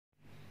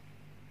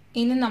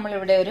ഇനി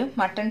നമ്മളിവിടെ ഒരു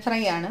മട്ടൺ ഫ്രൈ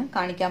ആണ്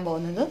കാണിക്കാൻ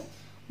പോകുന്നത്.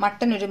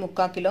 മട്ടൺ ഒരു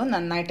 3/4 കിലോ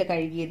നന്നായിട്ട്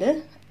കഴുകിയത്.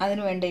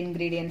 അതിന് വേണ്ട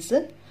ഇൻഗ്രീഡിയൻസ്: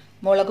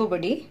 മുളക്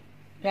പൊടി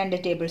 2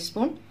 ടേബിൾ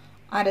സ്പൂൺ,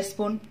 1/2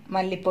 സ്പൂൺ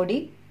മല്ലിപ്പൊടി,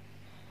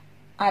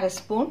 1/2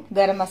 സ്പൂൺ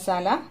ഗരം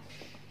മസാല,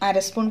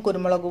 1/2 സ്പൂൺ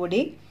കുരുമുളക്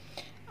പൊടി,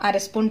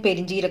 1/2 സ്പൂൺ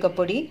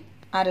പെരിഞ്ജീരകപ്പൊടി,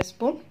 1/2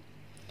 സ്പൂൺ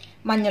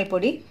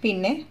മഞ്ഞൾപ്പൊടി,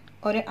 പിന്നെ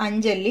ഒരു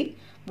 5 അല്ലി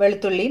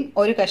വെളുത്തുള്ളിയും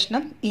 1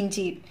 കഷ്ണം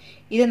ഇഞ്ചിയും.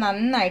 ഇത്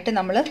നന്നായിട്ട്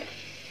നമ്മൾ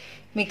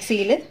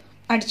മിക്സിയിൽ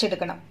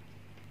അടിച്ചെടുക്കണം.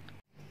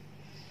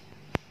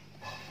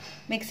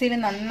 മിക്സിയിൽ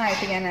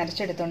നന്നായിട്ട് ഞാൻ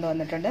അരച്ചെടുത്തുകൊണ്ട്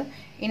വന്നിട്ടുണ്ട്.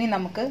 ഇനി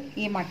നമുക്ക്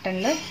ഈ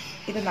മട്ടണിൽ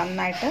ഇത്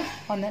നന്നായിട്ട്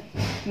ഒന്ന്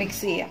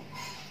മിക്സ് ചെയ്യാം.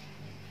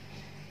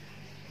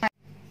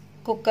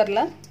 കുക്കറിൽ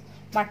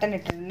മട്ടൺ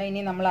ഇട്ടിട്ടുണ്ട്.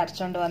 ഇനി നമ്മൾ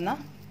അരച്ചുകൊണ്ട് വന്ന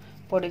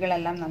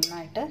പൊടികളെല്ലാം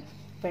നന്നായിട്ട്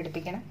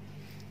പിടിപ്പിക്കണം.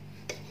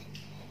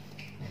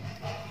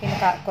 പിന്നെ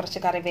കുറച്ച്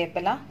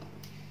കറിവേപ്പില,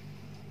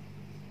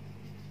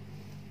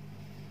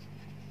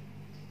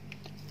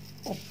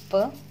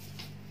 ഉപ്പ്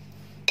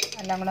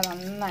എല്ലാം കൂടെ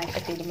നന്നായിട്ട്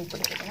തിരുമ്മി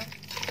പിടിപ്പിക്കണം.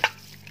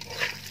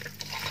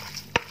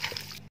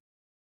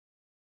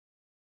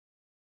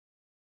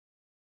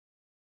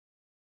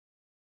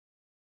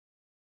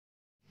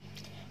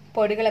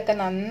 പൊടികളൊക്കെ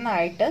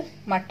നന്നായിട്ട്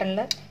മട്ടണിൽ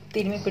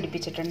തിരുമ്മി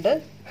പിടിപ്പിച്ചിട്ടുണ്ട്.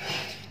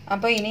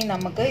 അപ്പോൾ ഇനി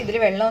നമുക്ക് ഇതിൽ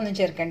വെള്ളമൊന്നും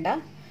ചേർക്കണ്ട.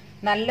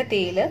 നല്ല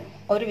തീയിൽ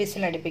ഒരു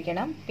വിസിൽ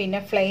അടുപ്പിക്കണം. പിന്നെ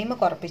ഫ്ലെയിം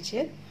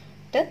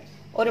കുറപ്പിച്ചിട്ട്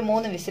ഒരു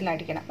 3 വിസിൽ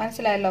അടിക്കണം.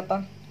 മനസ്സിലായല്ലോ?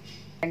 അപ്പം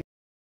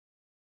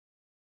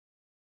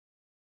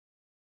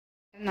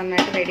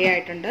നന്നായിട്ട് റെഡി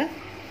ആയിട്ടുണ്ട്.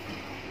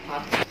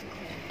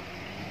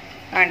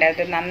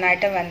 അത്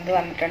നന്നായിട്ട് വെന്ത്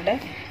വന്നിട്ടുണ്ട്.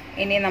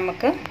 ഇനി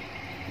നമുക്ക്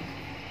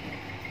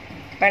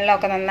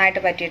വെള്ളമൊക്കെ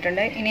നന്നായിട്ട്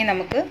പറ്റിയിട്ടുണ്ട്. ഇനി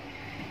നമുക്ക്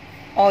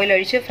ഓയിൽ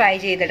ഒഴിച്ച് ഫ്രൈ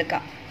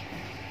ചെയ്തെടുക്കാം.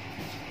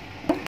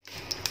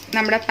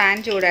 നമ്മുടെ പാൻ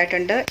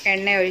ചൂടായിട്ടുണ്ട്.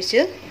 എണ്ണ ഒഴിച്ച്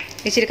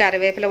ഇച്ചിരി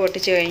കറിവേപ്പില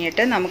പൊട്ടിച്ച്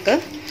കഴിഞ്ഞിട്ട് നമുക്ക്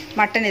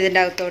മട്ടൺ ഇതിൻ്റെ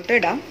അകത്തോട്ട്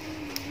ഇടാം.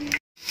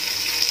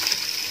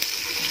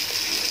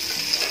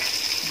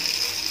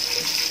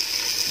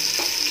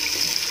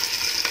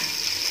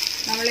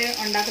 നമ്മൾ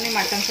ഉണ്ടാക്കുന്ന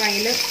മട്ടൺ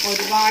ഫ്രൈയിൽ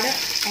ഒരുപാട്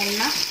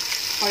എണ്ണ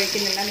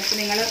ഒഴിക്കുന്നില്ല. ഇപ്പോൾ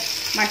നിങ്ങൾ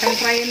മട്ടൺ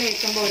ഫ്രൈയിൽ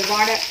വയ്ക്കുമ്പോൾ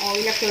ഒരുപാട്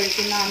ഓയിലൊക്കെ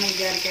ഒഴിക്കുന്നതാണെന്ന്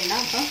വിചാരിക്കേണ്ട.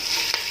 അപ്പം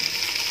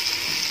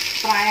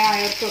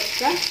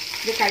പ്രായമായവർക്കൊക്കെ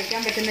ഇത്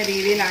കഴിക്കാൻ പറ്റുന്ന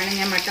രീതിയിലാണ്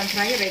ഞാൻ മട്ടൺ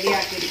ഫ്രൈ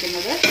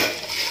റെഡിയാക്കിയിരിക്കുന്നത്.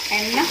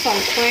 എണ്ണ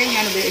സ്വല്പമേ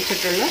ഞാൻ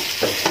ഉപയോഗിച്ചിട്ടുള്ളൂ.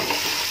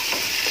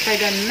 അപ്പോൾ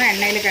ഇതൊന്ന്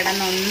എണ്ണയിൽ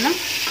കിടന്നൊന്ന്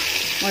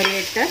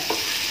മുരിയിട്ട്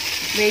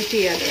വെയിറ്റ്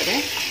ചെയ്യാതെ വരെ.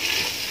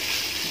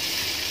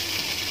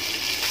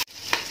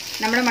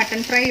 നമ്മുടെ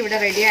മട്ടൺ ഫ്രൈ ഇവിടെ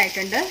റെഡി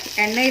ആയിട്ടുണ്ട്.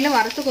 എണ്ണയിൽ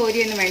വറുത്ത്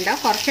കോരിയൊന്നും വേണ്ട.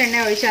 കുറച്ച്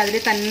എണ്ണ ഒഴിച്ച് അതിൽ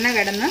തന്നെ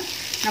കിടന്ന്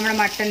നമ്മുടെ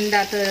മട്ടണിൻ്റെ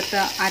അകത്ത് ചേർത്ത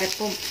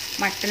അരപ്പും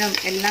മട്ടനും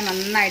എല്ലാം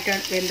നന്നായിട്ട്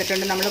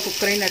വെന്തിട്ടുണ്ട്. നമ്മൾ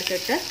കുക്കറിൽ നിന്ന്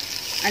എടുത്തിട്ട്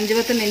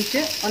 5-10 മിനിറ്റ്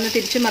ഒന്ന്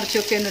തിരിച്ചു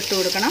മറിച്ചൊക്കെ ഒന്ന് ഇട്ട്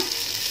കൊടുക്കണം.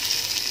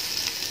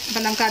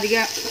 അപ്പം നമുക്ക്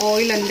അധികം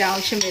ഓയിലൊന്നും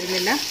ആവശ്യം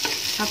വരുന്നില്ല.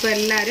 അപ്പോൾ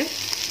എല്ലാവരും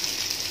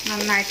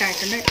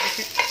നന്നായിട്ടായിട്ടുണ്ട്.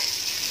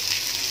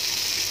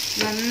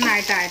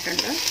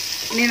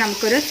 ഇനി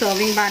നമുക്കൊരു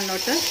സെർവിങ്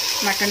പാനിലോട്ട്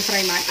മട്ടൺ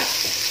ഫ്രൈ മാറ്റാം.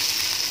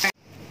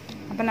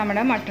 അപ്പം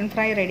നമ്മുടെ മട്ടൺ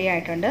ഫ്രൈ റെഡി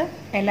ആയിട്ടുണ്ട്.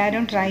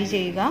 എല്ലാവരും ട്രൈ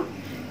ചെയ്യുക.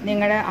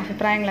 നിങ്ങളുടെ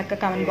അഭിപ്രായങ്ങളൊക്കെ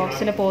കമൻറ്റ്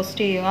ബോക്സിൽ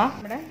പോസ്റ്റ് ചെയ്യുക.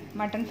 നമ്മുടെ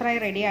മട്ടൺ ഫ്രൈ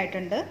റെഡി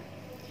ആയിട്ടുണ്ട്.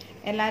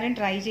 എല്ലാവരും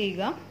ട്രൈ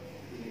ചെയ്യുക.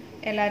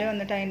 എല്ലാവരും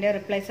വന്നിട്ട് അതിൻ്റെ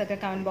റിപ്ലൈസൊക്കെ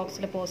കമൻറ്റ്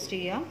ബോക്സിൽ പോസ്റ്റ്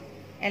ചെയ്യുക.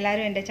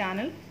 എല്ലാവരും എൻ്റെ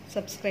ചാനൽ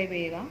സബ്സ്ക്രൈബ്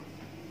ചെയ്യുക.